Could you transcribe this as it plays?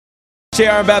JR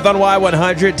and Beth on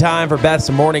Y100. Time for Beth's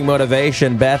morning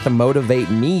motivation. Beth, motivate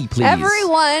me, please.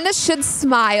 Everyone should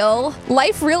smile.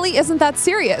 Life really isn't that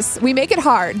serious. We make it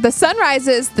hard. The sun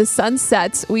rises, the sun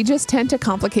sets. We just tend to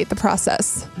complicate the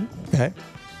process. Okay.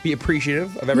 Be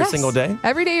appreciative of every single day.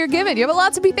 Every day you're given. You have a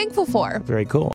lot to be thankful for. Very cool.